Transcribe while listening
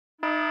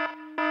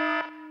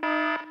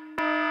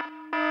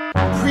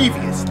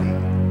Previously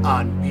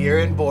on Beer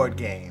and Board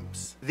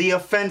Games. The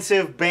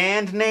offensive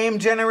band name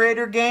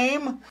generator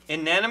game?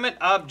 Inanimate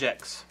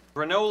objects.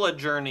 Granola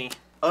journey.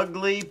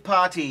 Ugly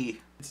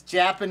potty. It's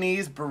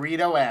Japanese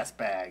burrito ass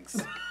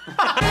bags.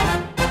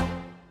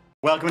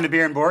 Welcome to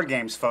Beer and Board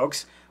Games,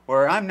 folks,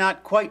 where I'm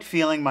not quite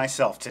feeling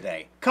myself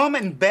today. Come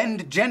and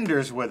bend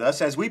genders with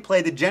us as we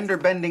play the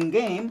gender-bending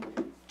game,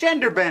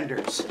 Gender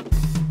Benders.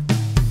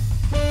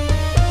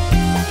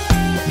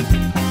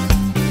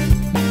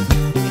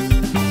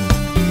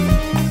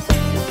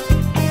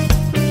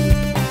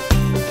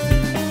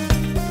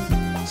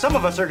 Some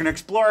of us are going to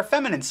explore our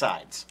feminine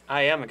sides.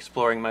 I am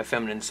exploring my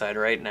feminine side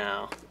right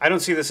now. I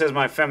don't see this as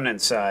my feminine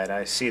side.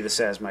 I see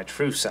this as my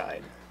true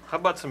side. How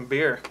about some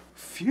beer?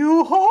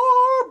 Few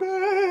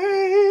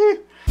Harvey.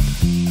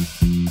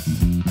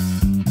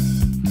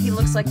 He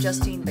looks like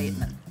Justine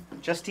Bateman.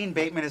 Justine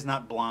Bateman is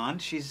not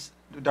blonde. She's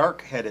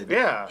dark-headed.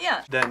 Yeah.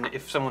 Yeah. Then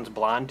if someone's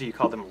blonde, do you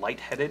call them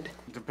light-headed?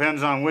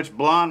 Depends on which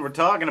blonde we're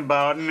talking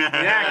about. No,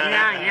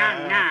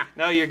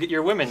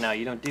 you're women now.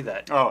 You don't do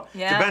that. Oh,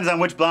 Yeah. depends on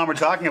which blonde we're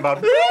talking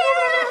about.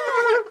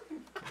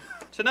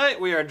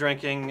 Tonight we are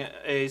drinking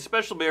a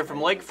special beer from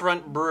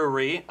Lakefront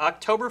Brewery,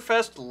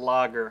 Oktoberfest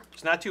Lager.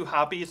 It's not too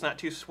hoppy, it's not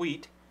too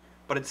sweet,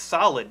 but it's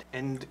solid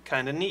and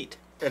kind of neat.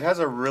 It has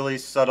a really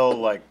subtle,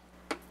 like,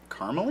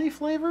 caramely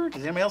flavor.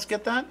 Does anybody else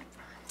get that?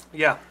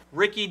 Yeah.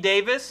 Ricky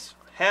Davis,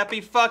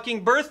 happy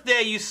fucking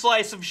birthday, you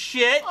slice of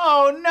shit!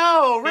 Oh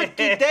no,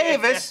 Ricky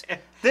Davis!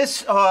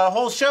 This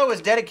whole show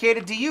is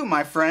dedicated to you,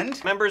 my friend.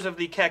 Members of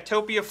the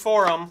Cactopia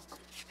Forum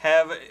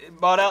have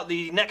bought out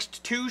the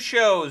next 2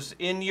 shows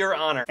in your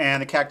honor.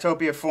 And the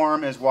Cactopia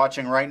Forum is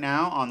watching right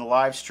now on the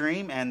live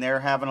stream, and they're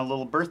having a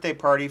little birthday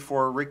party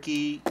for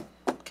Ricky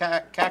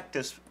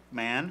Cactus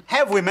Man.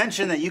 Have we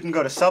mentioned that you can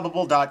go to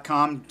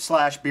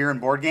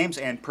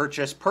subbable.com/beerandboardgames and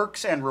purchase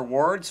perks and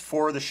rewards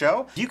for the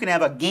show? You can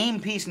have a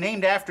game piece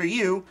named after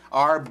you.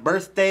 Our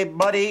birthday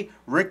buddy,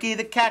 Ricky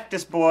the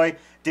Cactus Boy,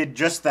 did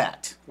just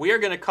that. We are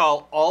going to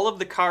call all of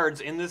the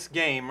cards in this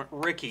game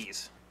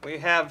Ricky's. We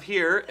have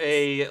here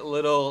a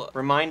little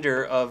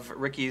reminder of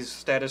Ricky's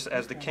status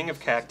as the king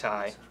of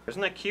cacti.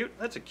 Isn't that cute?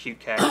 That's a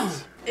cute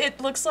cactus. It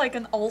looks like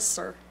an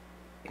ulcer.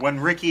 When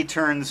Ricky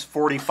turns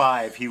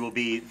 45, he will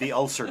be the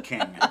ulcer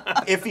king.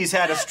 If he's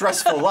had a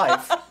stressful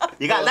life.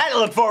 You got that to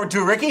look forward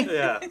to, Ricky.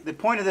 Yeah. The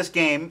point of this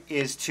game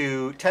is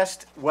to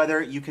test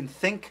whether you can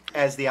think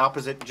as the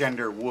opposite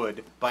gender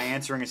would by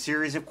answering a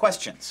series of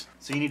questions.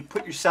 So you need to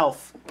put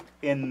yourself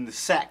in the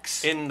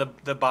sex. In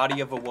the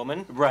body of a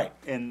woman. Right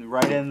in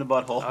the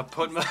butthole. I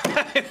put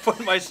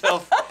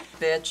myself.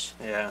 Bitch.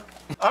 Yeah.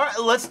 All right,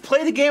 let's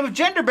play the game of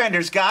Gender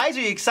Benders, guys.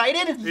 Are you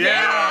excited?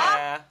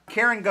 Yeah.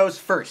 Karen goes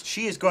first.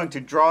 She is going to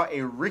draw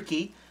a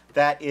Ricky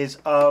that is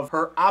of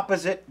her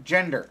opposite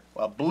gender.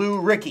 Well,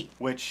 blue Ricky,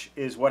 which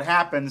is what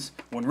happens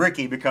when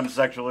Ricky becomes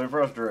sexually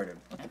frustrated.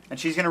 And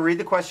she's going to read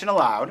the question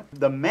aloud.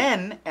 The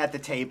men at the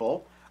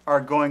table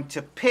are going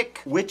to pick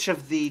which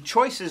of the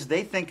choices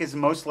they think is the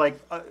most like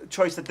a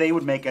choice that they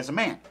would make as a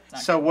man.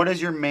 So what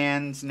is your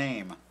man's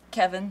name?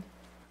 Kevin.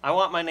 I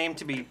want my name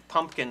to be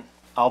Pumpkin.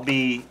 I'll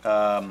be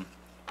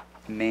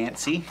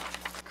Nancy.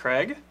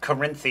 Craig?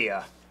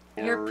 Corinthia.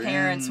 Your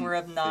parents were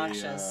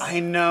obnoxious. I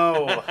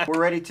know. We're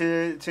ready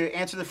to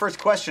answer the first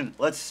question.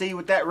 Let's see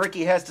what that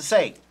Ricky has to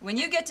say. When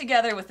you get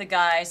together with the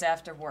guys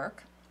after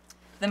work,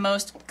 the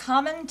most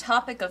common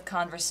topic of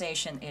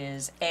conversation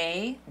is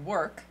A,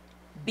 work,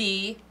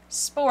 B,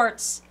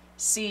 sports,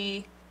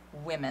 C,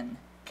 women.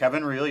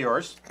 Kevin, reel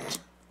yours.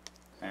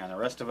 And the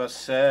rest of us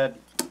said,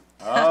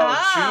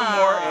 oh, 2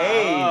 more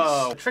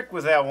A's. The trick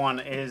with that one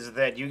is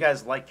that you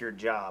guys like your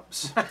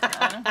jobs.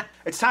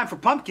 It's time for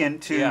Pumpkin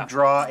to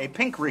draw a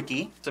pink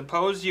Ricky.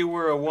 Suppose you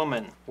were a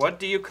woman. What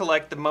do you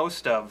collect the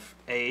most of?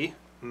 A,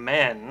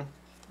 men.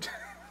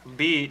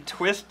 B,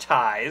 twist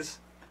ties.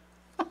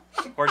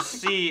 Or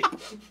C,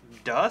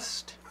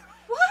 dust?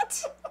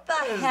 What the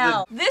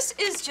hell? This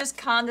is just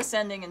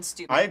condescending and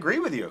stupid. I agree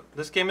with you.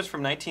 This game is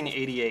from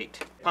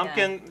 1988.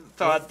 Pumpkin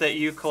thought that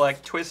you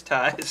collect twist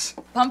ties.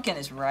 Pumpkin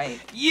is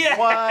right. Yes!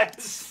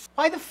 What?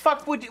 Why the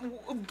fuck would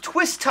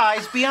twist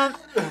ties be on?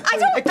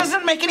 It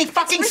doesn't make any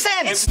fucking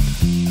sense.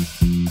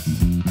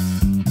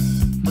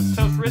 Let's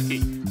toast Risky.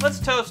 Let's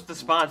toast the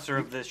sponsor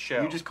of this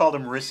show. You just called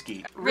him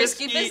Risky.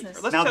 Risky business.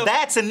 Let's Now toast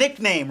that's a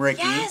nickname,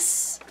 Ricky.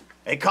 Yes!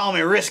 They call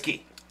me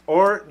Risky.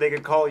 Or they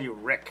could call you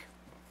Rick.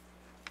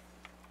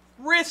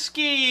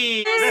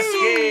 Risky!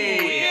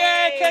 Risky!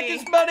 Yeah,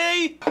 Cactus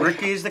Buddy!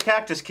 Ricky is the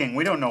Cactus King.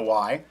 We don't know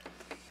why.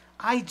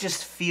 I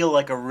just feel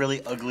like a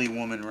really ugly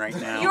woman right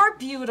now. You're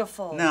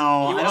beautiful.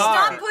 No, You I are. don't.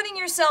 Stop putting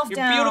yourself You're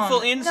down. beautiful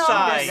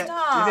inside. No, Maybe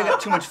stop. I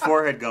got too much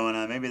forehead going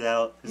on. Maybe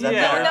that'll. Is that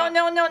Yeah. better?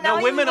 No. No,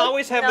 you women look-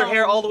 always have their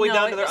hair all the way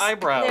down to their just-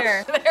 eyebrows.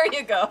 There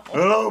you go.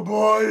 Hello,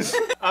 boys.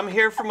 I'm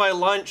here for my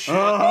lunch.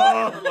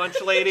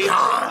 Lunch lady.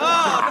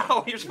 Oh,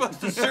 no, you're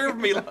supposed to serve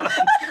me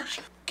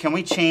lunch. Can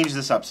we change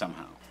this up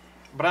somehow?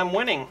 But I'm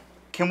winning.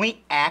 Can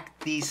we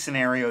act these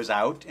scenarios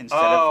out instead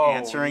of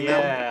answering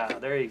them? Yeah,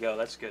 there you go.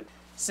 That's good.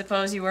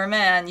 Suppose you were a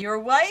man. Your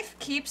wife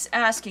keeps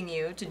asking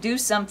you to do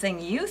something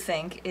you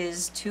think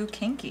is too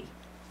kinky.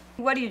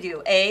 What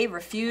do? A,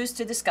 refuse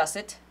to discuss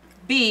it.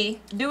 B,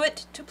 do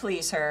it to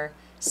please her.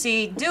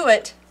 C, do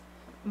it,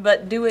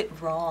 but do it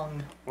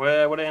wrong.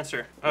 What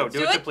answer? Oh,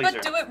 do it to please her.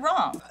 But do it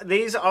wrong.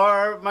 These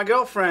are my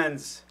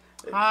girlfriends.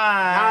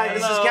 Hi. Hi,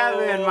 this is Hello.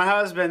 Kevin, my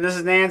husband. This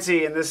is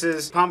Nancy, and this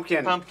is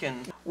Pumpkin.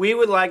 Pumpkin. We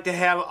would like to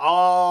have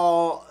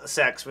all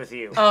sex with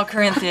you. Oh,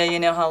 Corinthia, you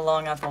know how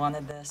long I've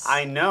wanted this.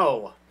 I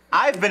know.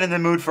 I've been in the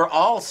mood for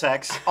all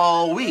sex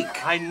all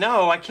week. I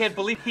know. I can't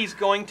believe he's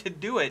going to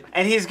do it.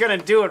 And he's gonna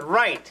do it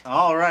right.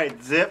 All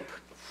right, zip.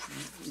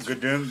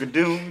 Ga-doom,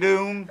 ga-doom,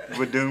 doom.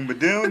 Ba-doom,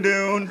 ba-doom,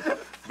 doom.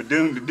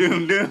 Ba-doom,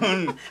 ba-doom,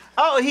 doom.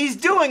 Oh, he's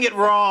doing it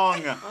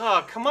wrong.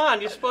 Oh, come on.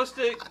 You're supposed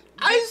to.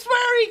 I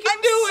swear he can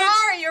I'm do it.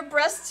 sorry, your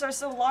breasts are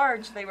so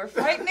large. They were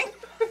frightening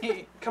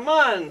me. Come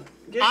on.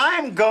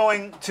 I'm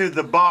going to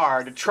the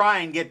bar to try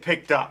and get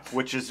picked up,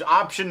 which is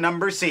option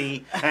number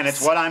C, and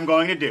it's what I'm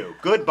going to do.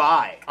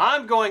 Goodbye.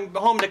 I'm going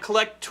home to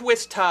collect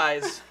twist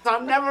ties.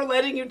 I'm never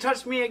letting you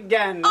touch me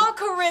again. Oh,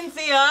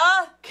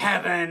 Corinthia.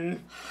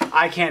 Kevin,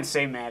 I can't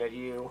stay mad at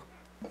you.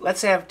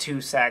 Let's have 2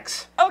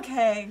 sex.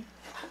 Okay.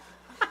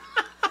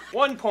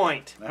 1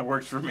 point. That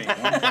works for me.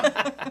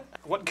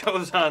 What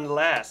goes on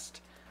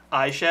last?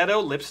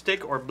 Eyeshadow,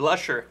 lipstick, or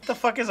blusher? What the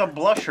fuck is a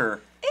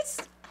blusher? It's,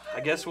 I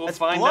guess we'll It's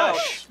find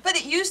blush. but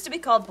it used to be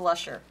called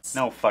blusher.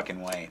 No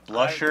fucking way.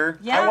 Blusher?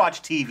 Yeah. I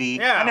watch TV.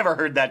 Yeah. I never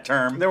heard that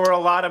term. There were a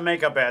lot of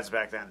makeup ads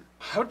back then. out.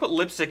 I would put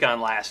lipstick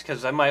on last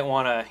because I might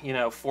want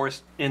to,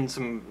 force in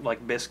some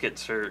like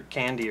biscuits or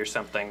candy or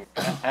something.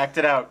 Act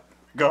it out.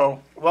 Go.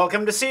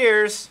 Welcome to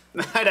Sears.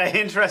 Might I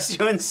interest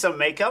you in some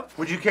makeup?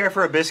 Would you care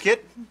for a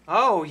biscuit?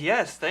 Oh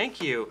yes,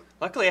 thank you.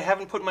 Luckily, I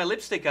haven't put my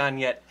lipstick on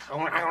yet. So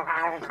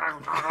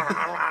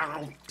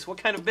what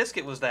kind of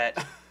biscuit was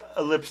that?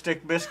 A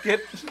lipstick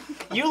biscuit?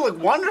 You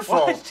look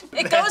wonderful.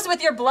 It goes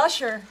with your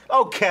blusher.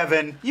 Oh,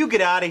 Kevin, you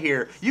get out of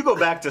here. You go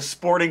back to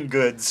sporting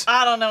goods.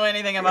 I don't know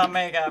anything about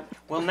makeup.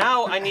 Well,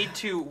 now I need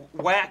to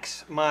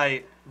wax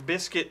my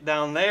biscuit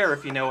down there,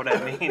 if you know what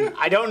I mean.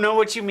 I don't know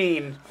what you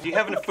mean. Do you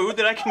have any food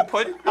that I can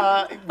put?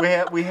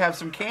 We have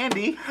some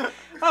candy.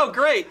 Oh,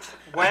 great.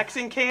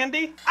 Waxing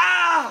candy?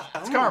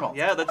 It's caramel.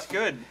 Yeah, that's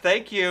good.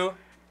 Thank you.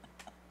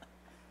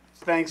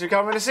 Thanks for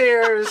coming to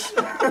Sears.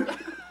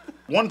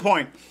 1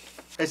 point.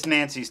 It's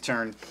Nancy's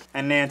turn,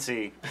 and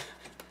Nancy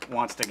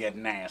wants to get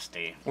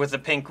nasty. With the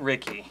pink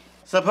Ricky.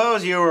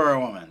 Suppose you were a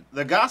woman.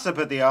 The gossip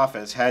at the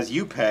office has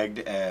you pegged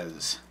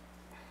as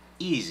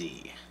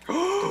easy.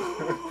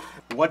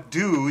 What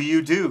do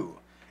you do?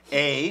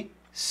 A,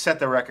 set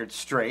the record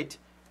straight.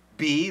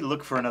 B,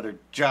 look for another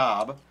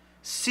job.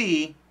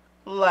 C,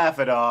 laugh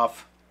it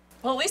off.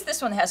 Well, at least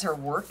this one has her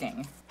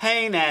working.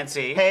 Hey,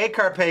 Nancy. Hey,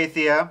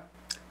 Carpathia.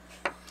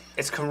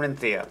 It's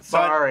Corinthia. But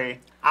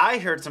Sorry. I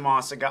heard some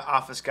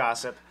office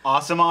gossip.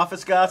 Awesome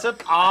office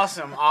gossip?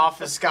 Awesome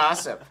office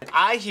gossip.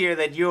 I hear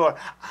that you're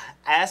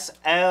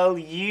S-L-U-U-T.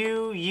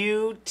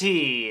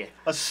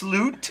 A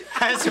sloot?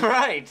 That's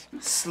right.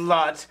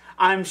 Slut.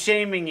 I'm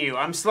shaming you.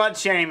 I'm slut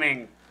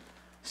shaming.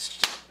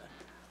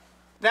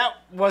 That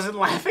wasn't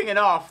laughing it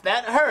off.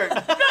 That hurt.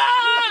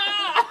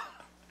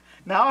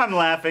 Now I'm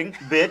laughing,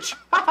 bitch.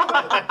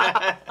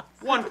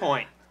 1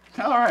 point.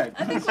 All right.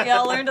 I think we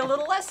all learned a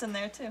little lesson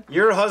there, too.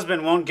 Your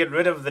husband won't get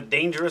rid of the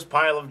dangerous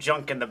pile of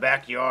junk in the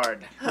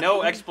backyard.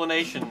 No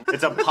explanation.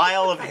 It's a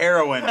pile of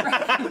heroin.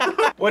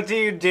 What do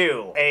you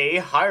do? A,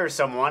 hire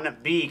someone.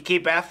 B,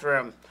 keep after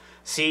him.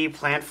 C,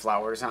 plant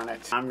flowers on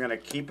it. I'm gonna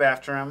keep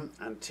after him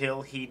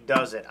until he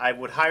does it. I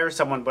would hire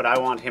someone, but I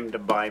want him to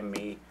buy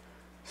me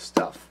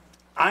stuff.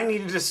 I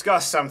need to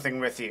discuss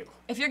something with you.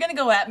 If you're gonna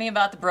go at me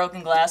about the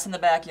broken glass in the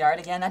backyard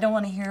again, I don't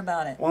want to hear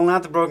about it. Well,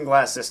 not the broken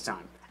glass this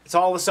time. It's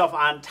all the stuff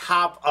on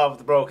top of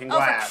the broken Oh,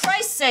 glass. for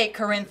Christ's sake,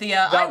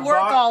 Corinthia, The I work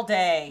bar- all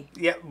day.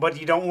 Yeah, but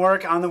you don't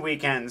work on the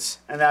weekends,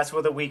 and that's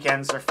what the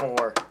weekends are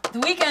for. The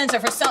weekends are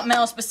for something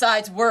else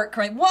besides work,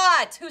 Corinthia.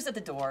 What? Who's at the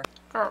door?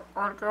 Can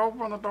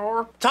open the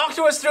door? Talk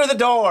to us through the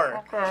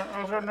door.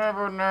 Is it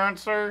never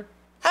Nancy?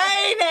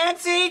 Hey,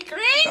 Nancy!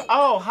 Green!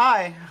 Oh,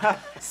 hi.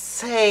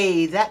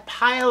 Say, that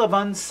pile of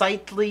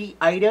unsightly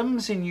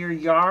items in your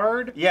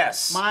yard?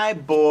 Yes. My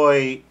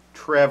boy,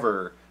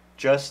 Trevor,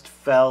 just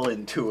fell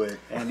into it,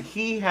 and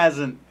he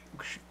hasn't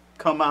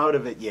come out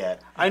of it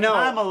yet. I know.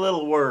 I'm a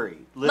little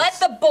worried. Let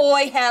the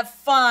boy have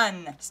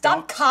fun. Stop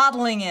Don't-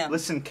 coddling him.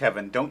 Listen,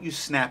 Kevin, don't you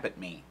snap at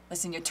me.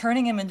 Listen, you're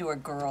turning him into a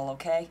girl,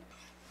 okay?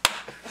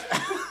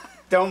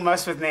 Don't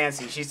mess with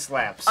Nancy. She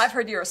slaps. I've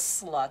heard you're a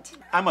slut.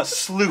 I'm a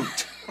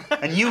sloot,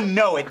 and you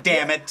know it,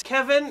 damn it.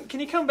 Kevin, can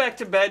you come back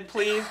to bed,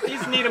 please?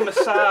 These need a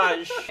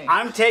massage.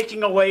 I'm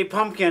taking away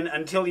Pumpkin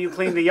until you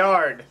clean the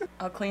yard.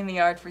 I'll clean the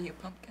yard for you,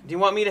 Pumpkin. Do you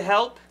want me to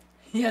help?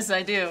 Yes,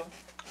 I do.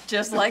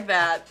 Just like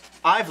that.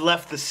 I've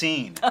left the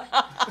scene.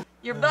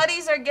 Your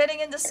buddies are getting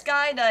into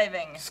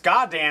skydiving.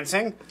 Ska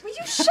dancing. Will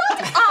you shut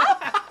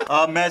up?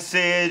 A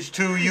message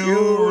to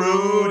you,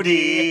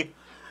 Rudy.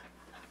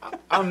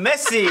 A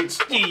message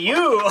to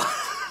you.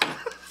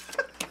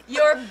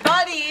 Your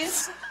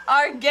buddies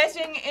are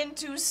getting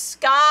into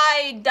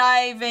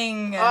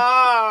skydiving.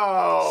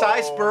 Oh.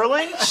 Cy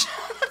Sperling?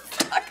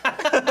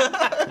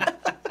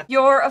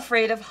 You're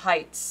afraid of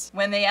heights.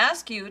 When they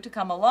ask you to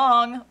come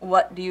along,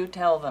 what do you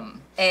tell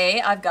them?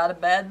 A, I've got a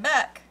bad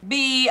back.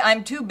 B,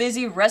 I'm too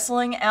busy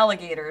wrestling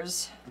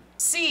alligators.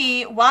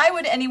 C, why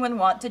would anyone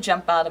want to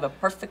jump out of a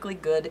perfectly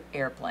good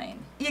airplane?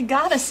 You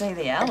gotta say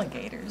the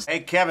alligators. Hey,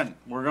 Kevin,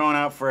 we're going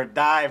out for a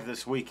dive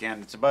this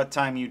weekend. It's about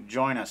time you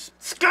join us.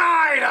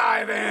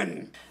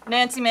 Skydiving!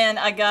 Nancy man,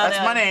 I gotta...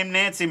 That's my name,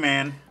 Nancy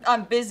Man.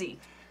 I'm busy.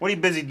 What are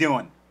you busy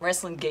doing?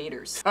 Wrestling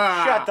gators.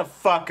 Shut the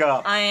fuck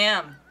up, I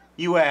am.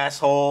 you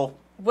asshole.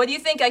 What do you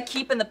think I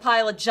keep in the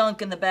pile of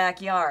junk in the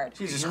backyard?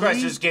 Jesus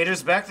Christ, there's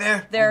gators back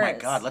there? There Oh my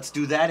is. god, let's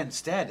do that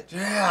instead.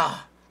 Yeah.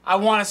 I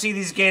want to see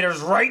these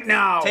gators right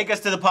now. Take us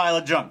to the pile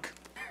of junk.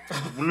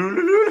 There's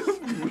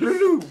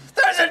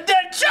a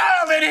dead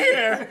child in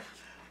here!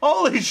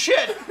 Holy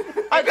shit!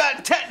 I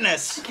got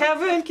tetanus!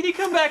 Kevin, can you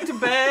come back to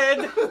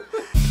bed?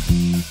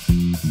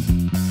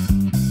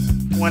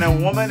 When a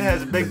woman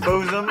has big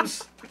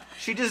bosoms,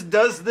 she just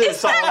does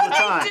this all the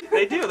time.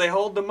 They do. They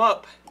hold them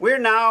up. We're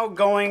now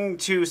going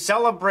to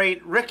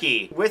celebrate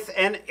Ricky with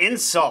an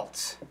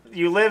insult.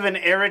 You live in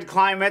arid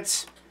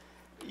climates.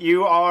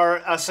 You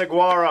are a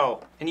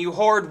saguaro. And you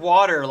hoard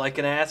water like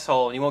an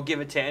asshole, and you won't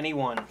give it to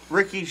anyone.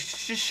 Ricky,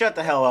 just shut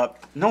the hell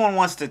up. No one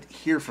wants to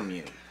hear from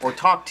you, or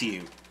talk to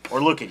you,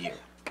 or look at you.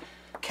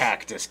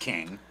 Cactus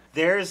King.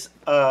 There's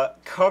a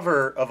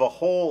cover of a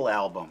whole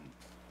album.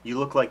 You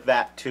look like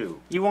that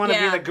too. You want to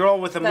Yeah, be the girl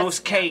with the that's-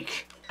 most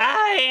cake.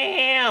 I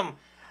am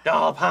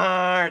doll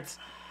parts,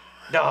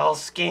 doll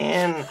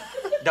skin,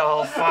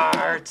 doll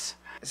farts.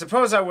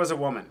 Suppose I was a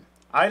woman.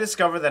 I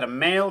discover that a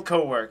male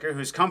coworker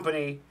whose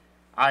company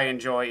I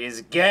enjoy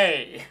is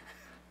gay.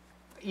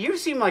 You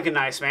seem like a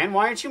nice man.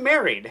 Why aren't you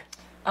married?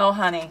 Oh,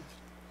 honey,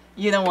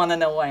 you don't want to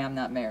know why I'm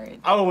not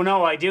married. Oh,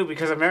 no, I do,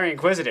 because I'm very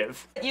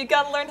inquisitive. You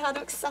gotta learn how to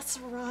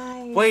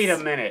accessorize. Wait a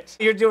minute.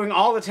 You're doing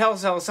all the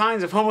telltale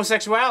signs of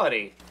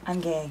homosexuality.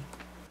 I'm gay.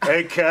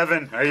 Hey,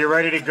 Kevin, are you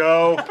ready to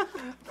go?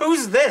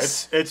 Who's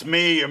this? It's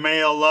me, your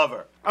male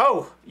lover.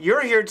 Oh,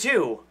 you're here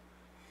too.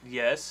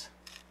 Yes.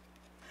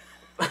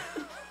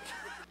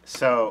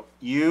 So,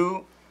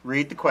 you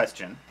read the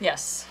question,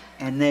 Yes.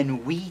 And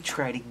then we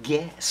try to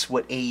guess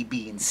what A,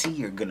 B, and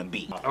C are gonna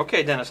be.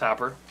 Okay, Dennis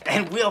Hopper.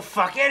 And we'll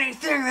fuck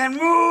anything that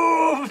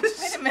moves.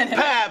 Wait a minute.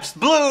 Pabst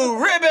Blue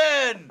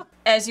Ribbon!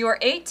 As your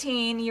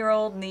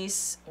 18-year-old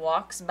niece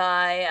walks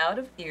by out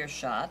of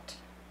earshot,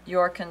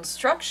 your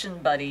construction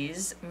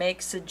buddies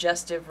make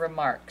suggestive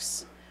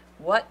remarks.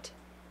 What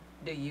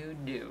do you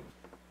do?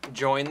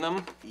 Join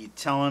them. You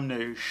tell him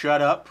to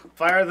shut up.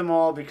 Fire them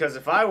all, because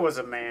if I was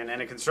a man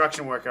and a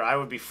construction worker, I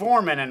would be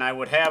foreman and I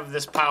would have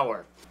this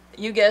power.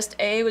 You guessed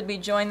A would be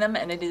join them,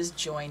 and it is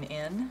join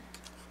in.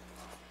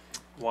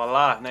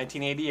 Voila,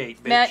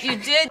 1988, bitch. Matt, you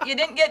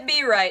didn't get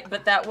B right,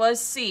 but that was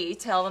C.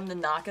 Tell them to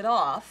knock it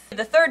off.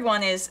 The third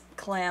one is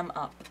clam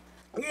up.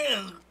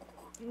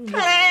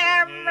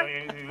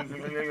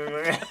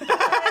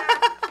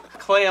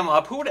 Clam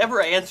up. Who would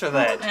ever answer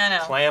that? I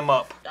know. Clam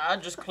up.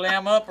 I'd just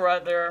clam up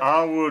right there.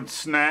 I would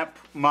snap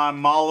my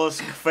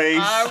mollusk face.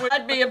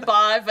 I'd be a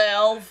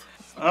bivalve.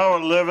 I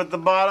would live at the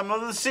bottom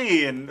of the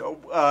sea and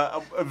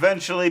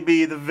eventually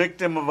be the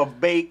victim of a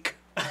bake.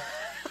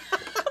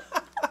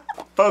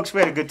 Folks,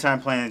 we had a good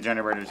time playing the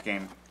Gender Burners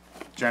game.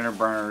 Gender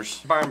Burners.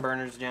 Barn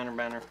burners, Janner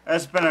Banner.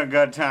 It's been a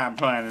good time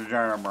playing the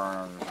Gender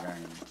Burners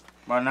game.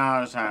 But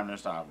now it's time to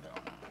stop doing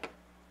it.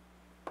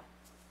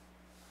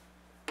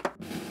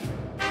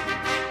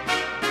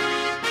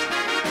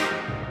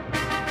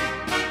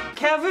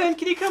 Kevin,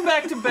 can you come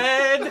back to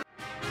bed?